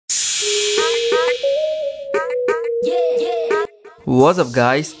What's up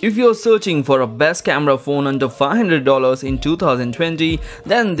guys, if you're searching for a best camera phone under $500 in 2020,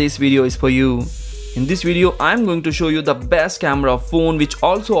 then this video is for you. In this video, I'm going to show you the best camera phone which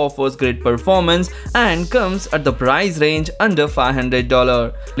also offers great performance and comes at the price range under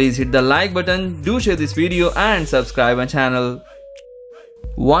 $500. Please hit the like button, do share this video and subscribe my channel.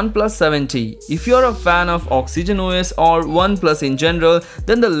 OnePlus 70. If you're a fan of Oxygen OS or OnePlus in general,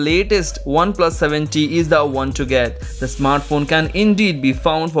 then the latest OnePlus 70 is the one to get. The smartphone can indeed be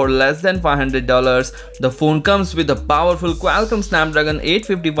found for less than $500. The phone comes with a powerful Qualcomm Snapdragon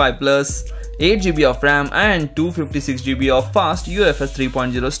 855 Plus, 8GB of RAM and 256GB of fast UFS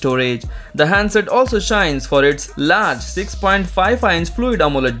 3.0 storage. The handset also shines for its large 6.55-inch Fluid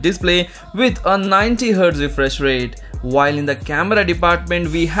AMOLED display with a 90Hz refresh rate. While in the camera department,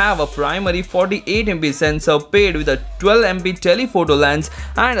 we have a primary 48MP sensor paired with a 12MP telephoto lens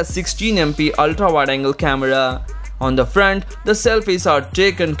and a 16MP ultra-wide-angle camera. On the front, the selfies are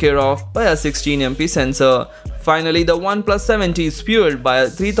taken care of by a 16MP sensor. Finally, the OnePlus 70 is fueled by a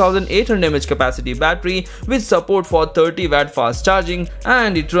 3800 mAh capacity battery with support for 30W fast charging,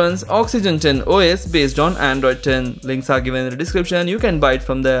 and it runs Oxygen 10 OS based on Android 10. Links are given in the description, you can buy it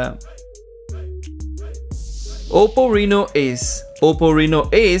from there. Oppo Reno Ace. Oppo Reno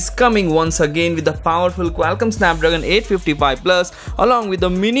Ace coming once again with the powerful Qualcomm Snapdragon 855 Plus along with a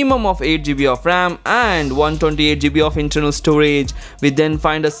minimum of 8GB of RAM and 128GB of internal storage. We then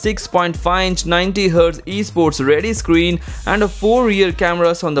find a 6.5-inch 90Hz eSports ready screen and 4 rear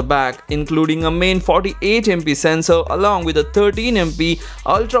cameras on the back, including a main 48MP sensor along with a 13MP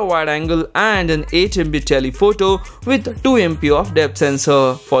ultra wide angle and an 8MP telephoto with 2MP of depth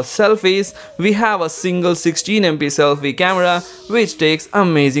sensor. For selfies, we have a single 16MP selfie camera which takes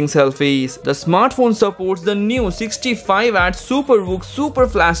amazing selfies. The smartphone supports the new 65W SuperVOOC super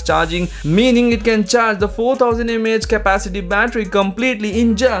flash charging, meaning it can charge the 4000 mAh capacity battery completely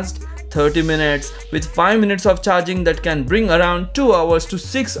in just 30 minutes with 5 minutes of charging that can bring around 2 hours to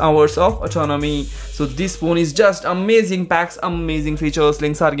 6 hours of autonomy. So this phone is just amazing, packs amazing features.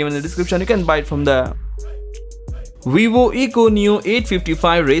 Links are given in the description, you can buy it from there. Vivo Eco Neo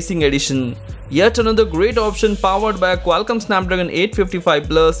 855 Racing Edition. Yet another great option powered by a Qualcomm Snapdragon 855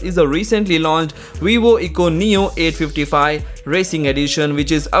 Plus is a recently launched Vivo Eco Neo 855 Racing Edition,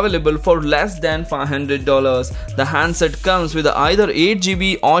 which is available for less than $500. The handset comes with either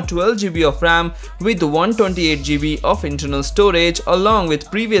 8GB or 12GB of RAM with 128GB of internal storage along with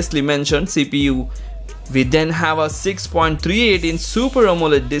previously mentioned CPU. We then have a 6.38-inch Super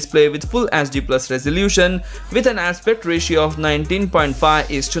AMOLED display with Full HD Plus resolution with an aspect ratio of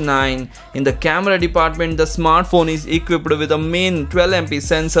 19.5:9. In the camera department, the smartphone is equipped with a main 12MP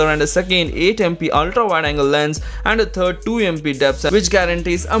sensor and a second 8MP ultra-wide-angle lens and a third 2MP depth sensor, which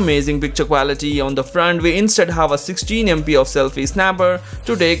guarantees amazing picture quality. On the front, we instead have a 16MP of selfie snapper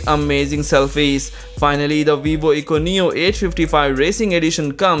to take amazing selfies. Finally, the Vivo Eco Neo 855 Racing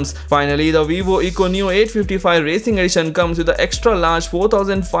Edition comes. With the extra large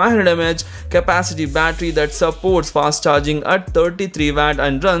 4500 mAh capacity battery that supports fast charging at 33W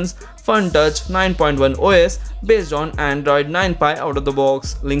and runs FunTouch 9.1 OS based on Android 9 Pie out of the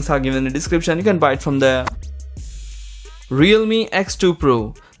box. Links are given in the description, you can buy it from there. Realme X2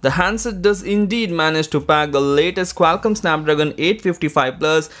 Pro. The handset does indeed manage to pack the latest Qualcomm Snapdragon 855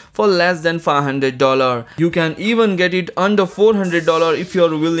 Plus for less than $500. You can even get it under $400 if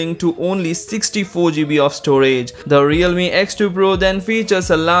you're willing to only 64GB of storage. The Realme X2 Pro then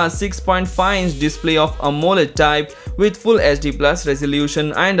features a large 6.5-inch display of AMOLED type with Full HD Plus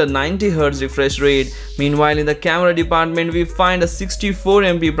resolution and a 90Hz refresh rate. Meanwhile, in the camera department, we find a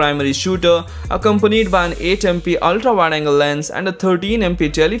 64MP primary shooter accompanied by an 8MP ultra-wide-angle lens and a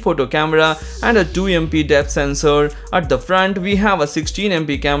 13MP telephoto camera and a 2MP depth sensor. At the front, we have a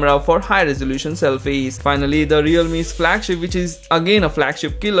 16MP camera for high-resolution selfies. Finally, the Realme's flagship, which is again a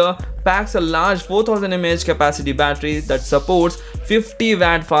flagship killer, packs a large 4000 mAh capacity battery that supports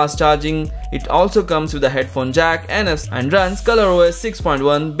 50W fast charging. It also comes with a headphone jack, NFC, and runs ColorOS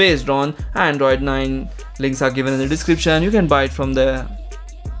 6.1 based on Android 9. Links are given in the description, you can buy it from there.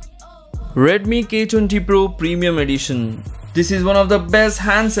 Redmi K20 Pro Premium Edition. This is one of the best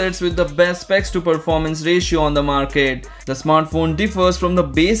handsets with the best specs to performance ratio on the market. The smartphone differs from the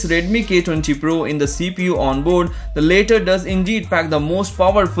base Redmi K20 Pro in the CPU on board. The latter does indeed pack the most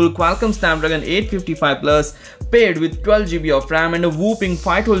powerful Qualcomm Snapdragon 855 Plus paired with 12GB of RAM and a whopping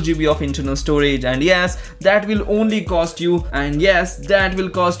 512GB of internal storage. And yes, that will only cost you less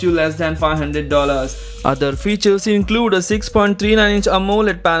than $500. Other features include a 6.39-inch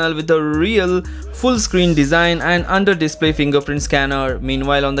AMOLED panel with a real full screen design and under display fingerprint scanner.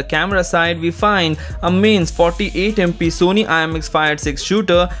 Meanwhile, on the camera side, we find a mains 48MP Sony IMX586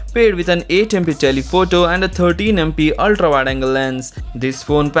 shooter paired with an 8MP telephoto and a 13MP ultra wide angle lens. This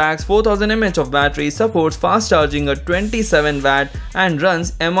phone packs 4000 mAh of battery, supports fast charging at 27 watt and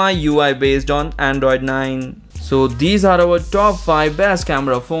runs MIUI based on Android 9. So these are our top 5 best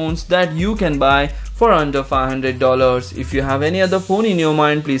camera phones that you can buy for under $500. If you have any other phone in your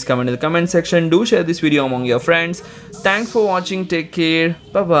mind, please comment in the comment section. Do share this video among your friends. Thanks for watching. Take care.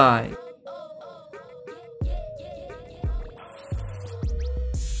 Bye bye.